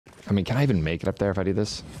I mean, can I even make it up there if I do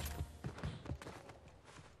this?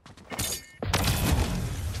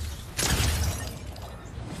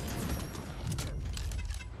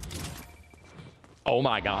 Oh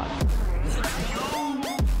my God.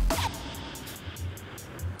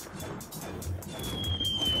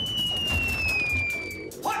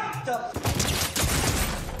 What the?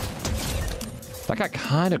 That guy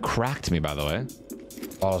kind of cracked me, by the way.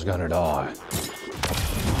 I was gonna die.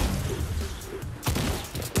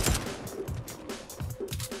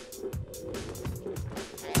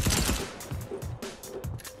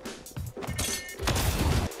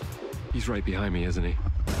 He's right behind me, isn't he?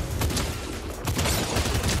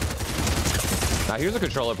 Now here's a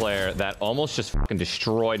controller player that almost just fucking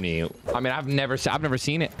destroyed me. I mean, I've never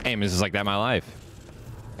seen it. Aim is just like that in my life.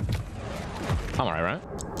 I'm alright, right?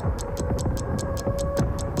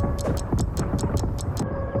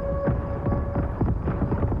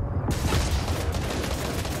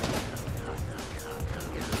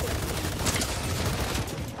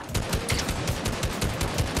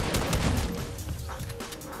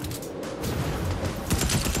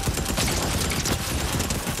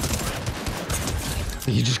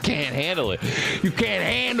 You just can't handle it. You can't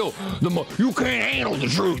handle the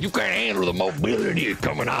truth. You can't handle the mobility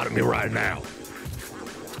coming out of me right now.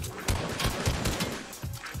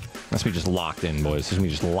 That's me just locked in, boys. That's me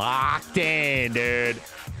just locked in, dude.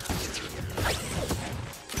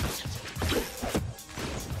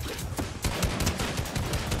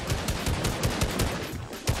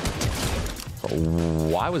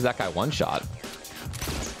 Why was that guy one shot?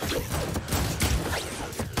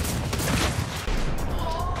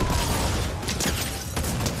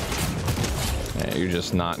 Yeah, you're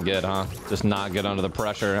just not good, huh? Just not good under the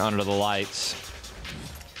pressure, under the lights.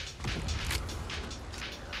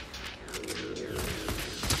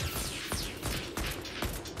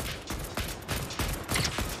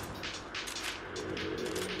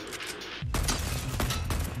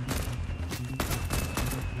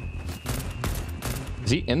 Is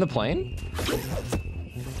he in the plane?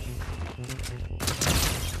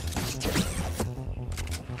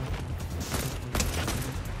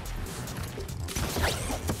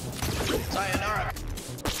 Sayonara.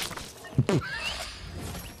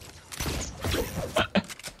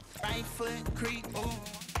 Right foot creep.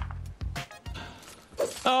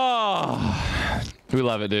 Oh, we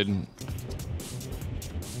love it, dude.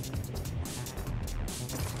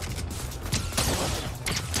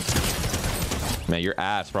 Man, your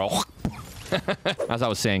ass, bro. As I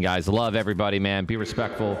was saying, guys, love everybody, man. Be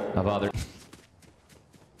respectful of others.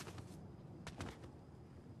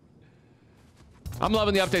 I'm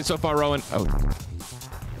loving the update so far, Rowan. Oh.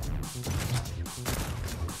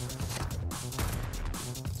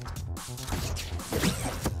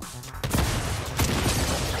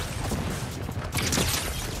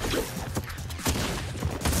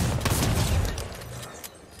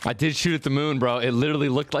 I did shoot at the moon, bro. It literally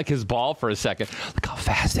looked like his ball for a second. Look how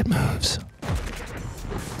fast it moves.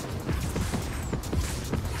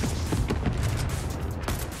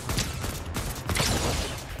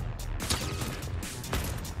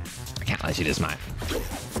 I can't let you this mine.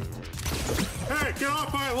 Hey, get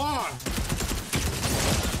off my lawn!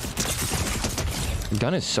 The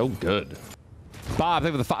gun is so good. Bob,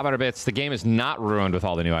 thank you for the 500 bits. The game is not ruined with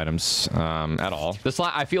all the new items at all.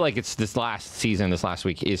 I feel like it's this last season, this last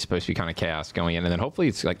week is supposed to be kind of chaos going in, and then hopefully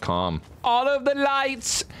it's like calm. All of the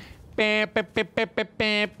lights. Turn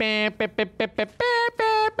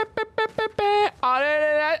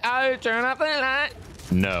off the light.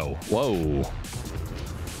 No. Whoa.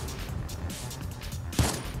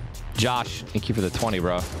 Josh, thank you for the 20,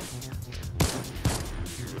 bro.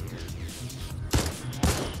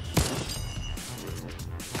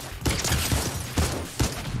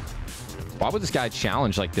 Why would this guy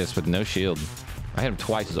challenge like this with no shield? I hit him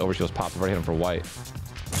twice. His overshield's popped. I've already hit him for white.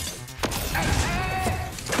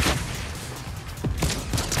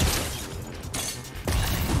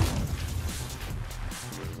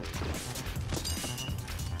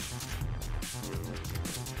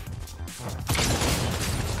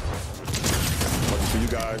 For you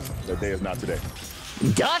guys, that day is not today.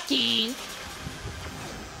 Ducky.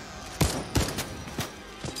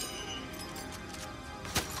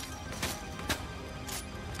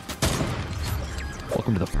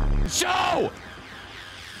 Welcome to the show!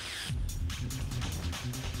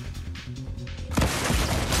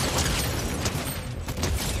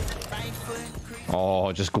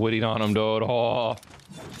 Oh, just gwitting on him, dude. Oh.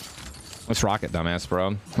 Let's rocket, dumbass,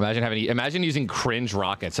 bro. Imagine using cringe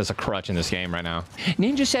rockets as a crutch in this game right now.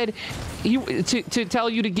 Ninja said to tell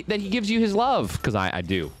you that he gives you his love, because I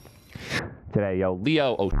do. Today, yo,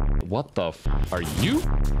 Leo. Oh, what the f are you?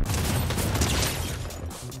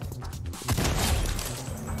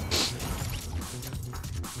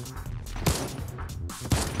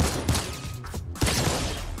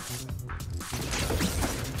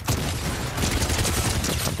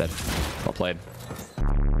 played.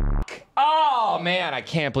 Oh, man, I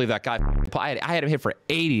can't believe that guy. I had him hit for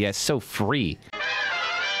 80. That's so free.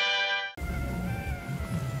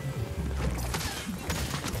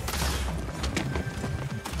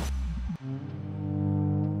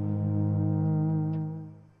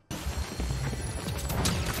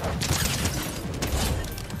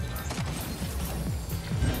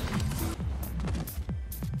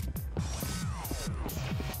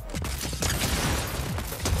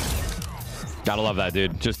 Gotta love that,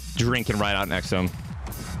 dude. Just drinking right out next to him.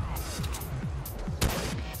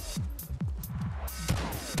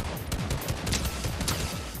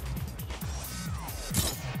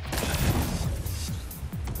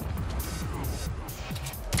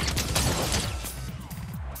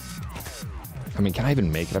 I mean, can I even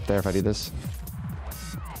make it up there if I do this?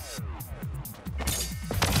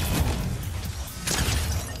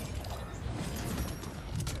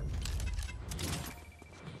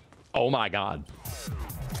 Oh my God.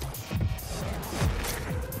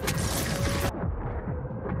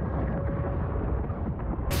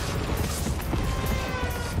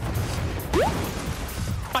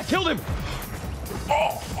 I killed him.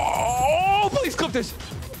 Oh, please clip this.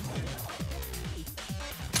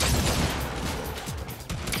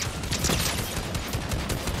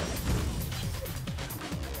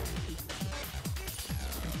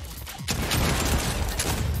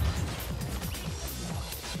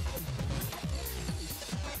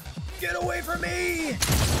 Get away from me!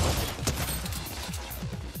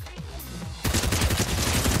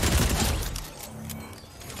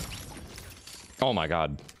 Oh my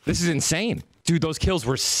God. This is insane. Dude, those kills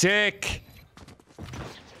were sick.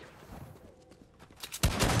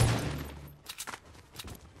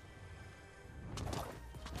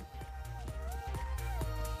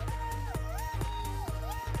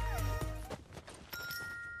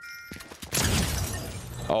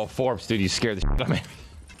 Oh, Forbes, dude, you scared the shit out of me.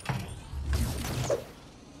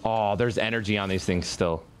 Oh, there's energy on these things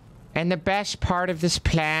still. And the best part of this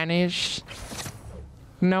plan is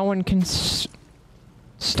no one can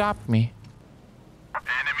stop me.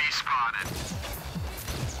 Enemy spotted.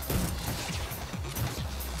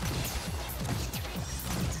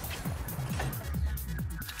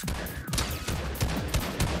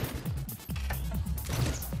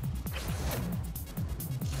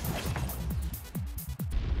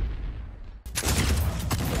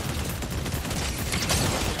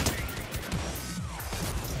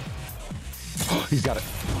 He's got it.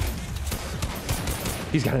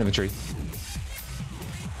 He's got it in the tree.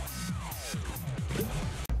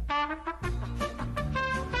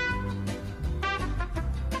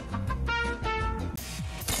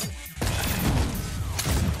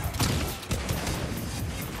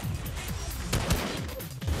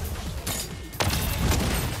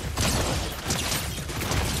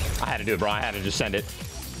 I had to do it, bro. I had to just send it.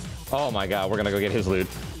 Oh my God, we're gonna go get his loot.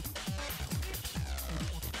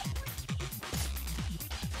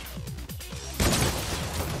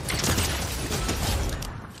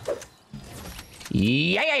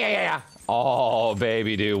 Yeah. Oh,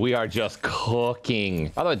 baby, dude. We are just cooking.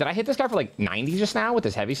 By the way, did I hit this guy for like 90 just now with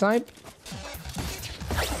this heavy snipe?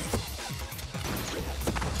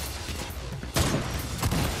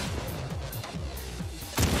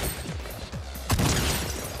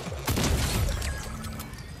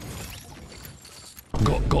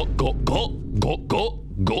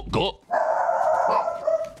 Go.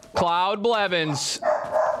 Cloud Blevins.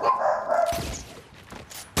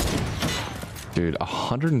 Dude,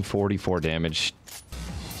 144 damage.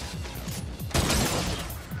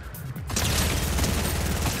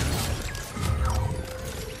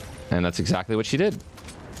 And that's exactly what she did.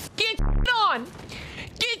 Get on!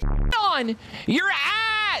 Get on! Your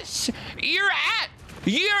ass! Your ass!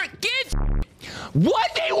 Get!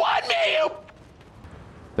 What? They want me!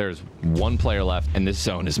 There's one player left, and this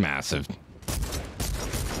zone is massive.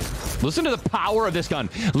 Listen to the power of this gun.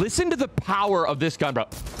 Listen to the power of this gun, bro.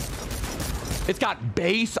 It's got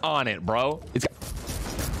bass on it, bro. It's got...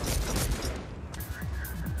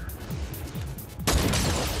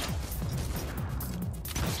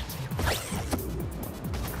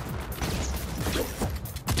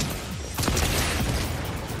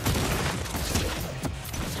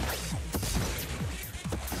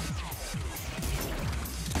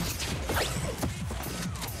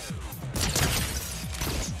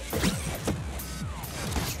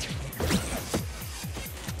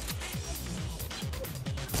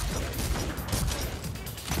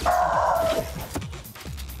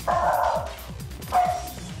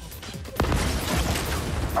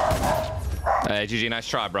 Hey, GG, nice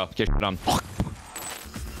try, bro. Get shit on.